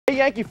Hey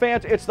Yankee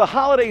fans, it's the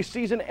holiday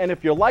season, and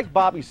if you're like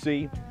Bobby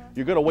C,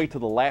 you're going to wait till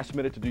the last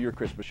minute to do your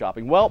Christmas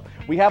shopping. Well,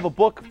 we have a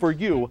book for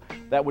you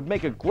that would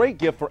make a great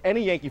gift for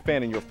any Yankee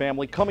fan in your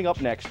family coming up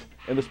next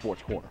in the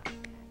Sports Corner.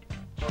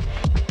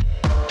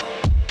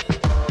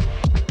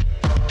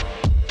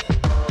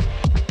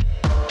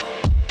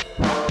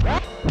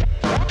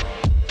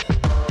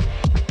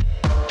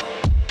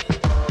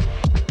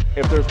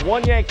 If there's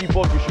one Yankee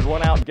book you should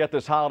run out and get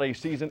this holiday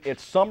season,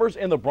 it's Summers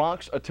in the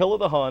Bronx, Attila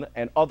the Hun,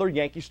 and Other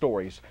Yankee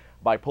Stories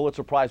by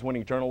Pulitzer Prize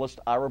Winning journalist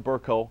Ira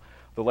Berkow.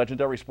 The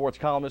legendary sports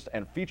columnist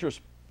and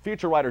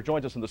feature writer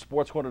joins us in the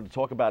Sports Corner to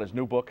talk about his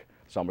new book,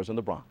 Summers in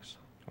the Bronx.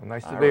 Well,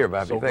 nice to be here,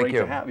 Bobby. So thank great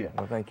you. to have you.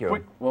 Well, thank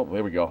you. Well,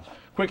 there we go.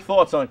 Quick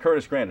thoughts on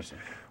Curtis Granderson.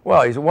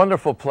 Well, he's a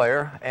wonderful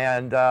player,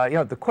 and you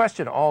know, the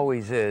question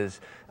always is,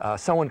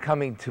 someone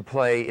coming to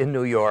play in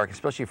New York,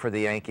 especially for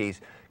the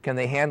Yankees, can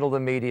they handle the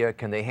media?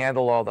 Can they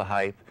handle all the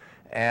hype?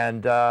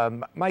 And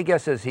my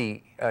guess is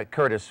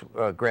Curtis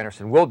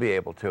Granderson will be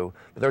able to,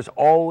 but there's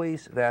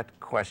always that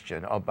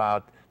question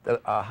about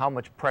how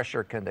much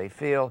pressure can they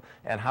feel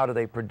and how do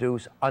they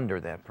produce under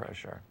that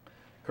pressure.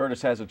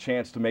 Curtis has a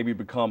chance to maybe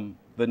become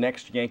the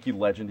next Yankee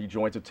legend. He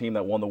joins a team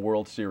that won the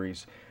World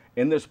Series.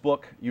 In this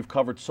book, you've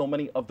covered so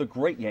many of the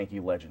great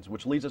Yankee legends,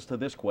 which leads us to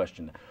this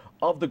question.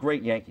 Of the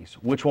great Yankees,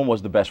 which one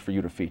was the best for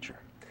you to feature,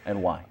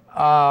 and why?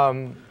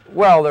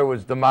 Well, there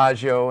was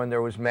DiMaggio, and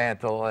there was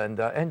Mantle,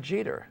 and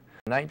Jeter.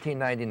 In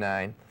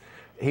 1999,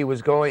 it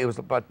was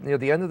about near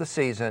the end of the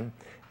season,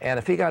 and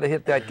if he got to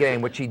hit that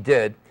game, which he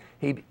did,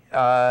 he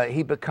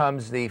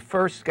becomes the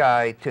first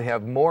guy to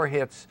have more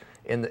hits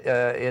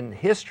in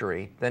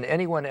history than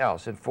anyone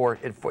else in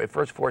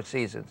first 4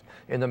 seasons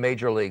in the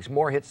major leagues.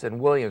 More hits than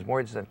Williams, more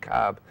hits than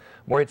Cobb,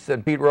 more hits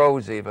than Pete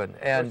Rose even.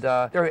 And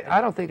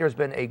I don't think there's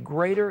been a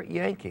greater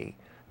Yankee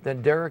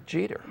than Derek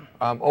Jeter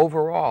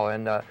overall,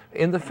 and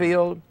in the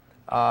field,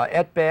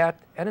 at bat,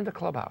 and in the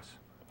clubhouse.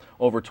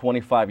 Over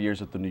 25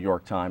 years at the New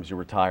York Times. You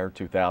retired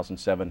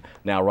 2007,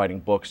 now writing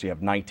books. You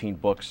have 19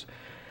 books.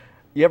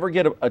 You ever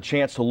get a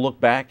chance to look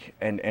back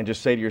and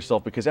just say to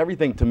yourself, because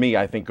everything to me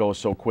I think goes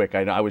so quick.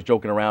 I was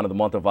joking around in the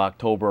month of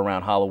October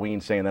around Halloween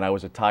saying that I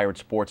was a tired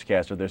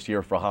sportscaster this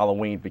year for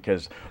Halloween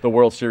because the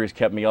World Series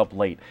kept me up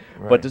late.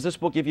 Right. But does this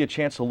book give you a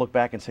chance to look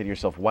back and say to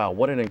yourself, wow,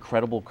 what an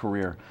incredible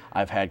career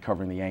I've had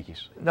covering the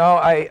Yankees? No,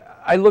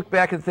 I look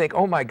back and think,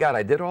 oh my God,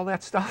 I did all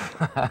that stuff?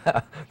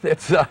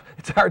 It's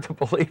hard to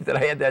believe that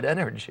I had that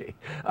energy.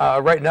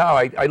 Right now,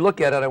 I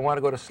look at it, I want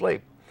to go to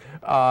sleep.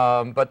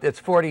 But it's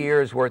 40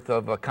 years worth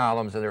of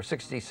columns, and there are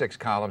 66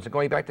 columns. And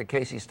going back to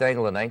Casey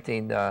Stengel in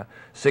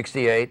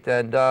 1968,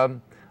 and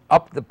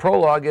the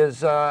prologue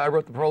is, I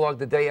wrote the prologue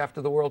the day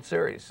after the World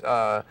Series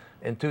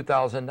in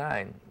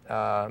 2009.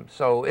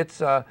 So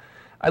it's,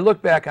 I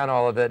look back on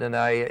all of it, and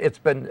it's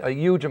been a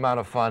huge amount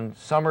of fun.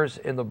 Summers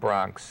in the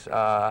Bronx,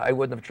 I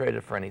wouldn't have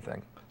traded for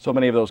anything. So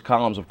many of those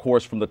columns, of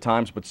course, from the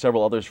Times, but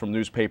several others from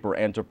newspaper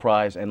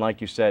Enterprise, and like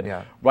you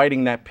said,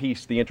 writing that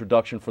piece, the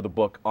introduction for the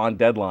book, on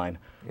deadline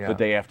the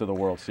day after the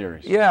World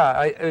Series.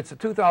 Yeah, it's a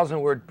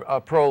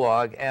 2,000-word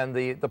prologue, and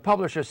the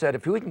publisher said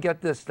if we can get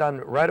this done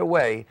right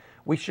away,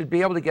 we should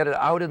be able to get it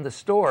out in the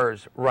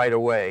stores right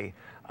away.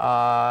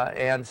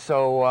 And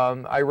so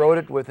I wrote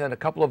it within a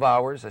couple of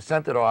hours. I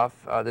sent it off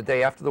the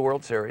day after the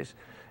World Series,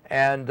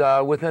 and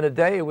within a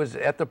day it was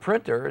at the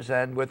printers,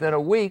 and within a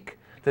week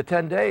to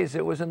 10 days,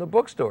 it was in the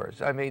bookstores.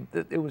 I mean,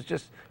 it was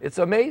just, it's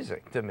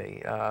amazing to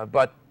me,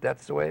 but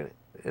that's the way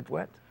it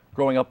went.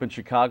 Growing up in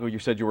Chicago, you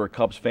said you were a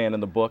Cubs fan in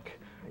the book.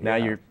 Now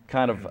you're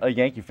kind of a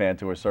Yankee fan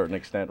to a certain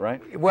extent,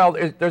 right? Well,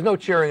 there's no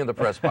cheering in the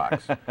press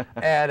box.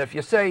 And if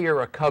you say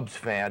you're a Cubs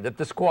fan, that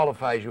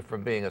disqualifies you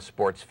from being a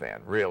sports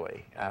fan,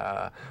 really.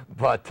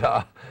 But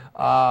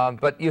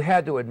you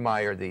had to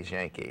admire these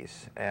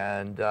Yankees.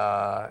 And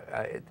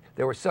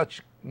they were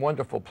such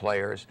wonderful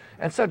players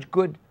and such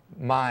good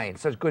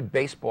minds, such good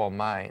baseball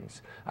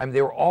minds. I mean,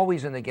 they were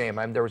always in the game.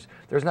 I mean,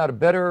 there's not a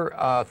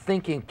better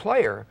thinking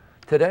player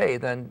today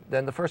than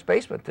the first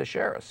baseman,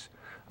 Teixeira,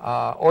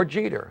 or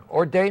Jeter,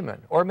 or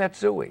Damon, or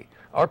Matsui,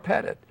 or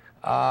Pettit,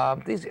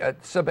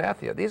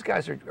 Sabathia. These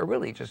guys are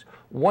really just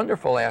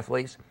wonderful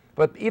athletes,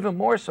 but even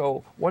more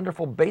so,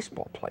 wonderful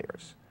baseball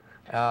players.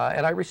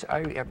 And I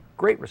have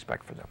great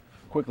respect for them.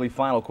 Quickly,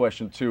 final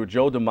question too.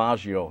 Joe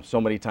DiMaggio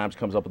so many times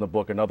comes up in the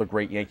book, another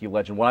great Yankee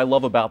legend. What I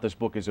love about this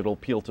book is it'll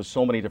appeal to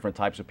so many different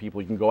types of people.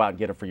 You can go out and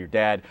get it for your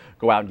dad,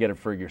 go out and get it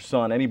for your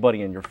son,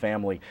 anybody in your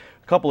family.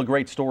 A couple of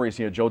great stories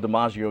here. Joe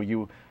DiMaggio,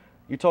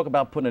 you talk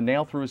about putting a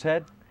nail through his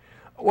head?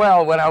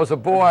 Well, when I was a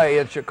boy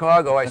in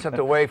Chicago, I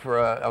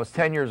was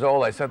 10 years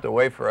old, I sent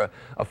away for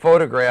a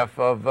photograph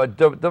of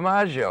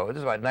DiMaggio. This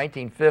is about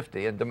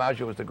 1950, and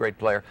DiMaggio was a great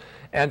player.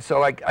 And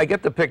so I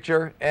get the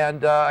picture,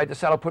 and I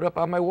decided I'll put it up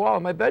on my wall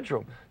in my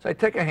bedroom. So I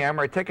take a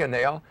hammer, I take a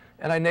nail,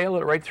 and I nail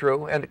it right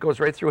through, and it goes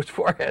right through his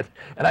forehead.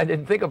 And I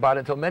didn't think about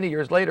it until many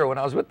years later when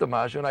I was with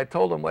DiMaggio, and I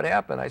told him what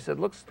happened. I said,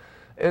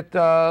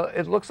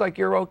 it looks like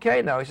you're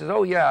okay now. He says,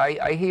 oh yeah,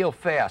 I heal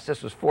fast.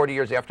 This was 40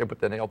 years after I put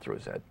the nail through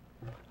his head.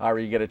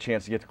 Ira, you get a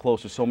chance to get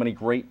close to so many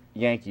great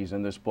Yankees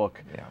in this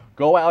book. Yeah.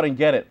 Go out and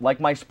get it. Like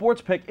my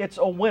sports pick, it's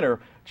a winner.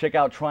 Check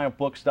out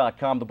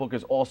TriumphBooks.com. The book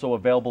is also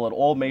available at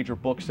all major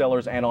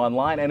booksellers and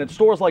online, and at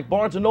stores like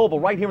Barnes & Noble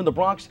right here in the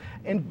Bronx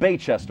and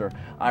Baychester.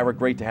 Ira,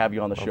 great to have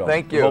you on the show.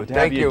 Thank you. Hope to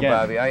have Thank you, again.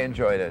 Bobby. I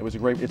enjoyed it.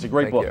 It's a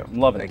great book. You. I'm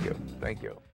loving it. Thank you. Thank you.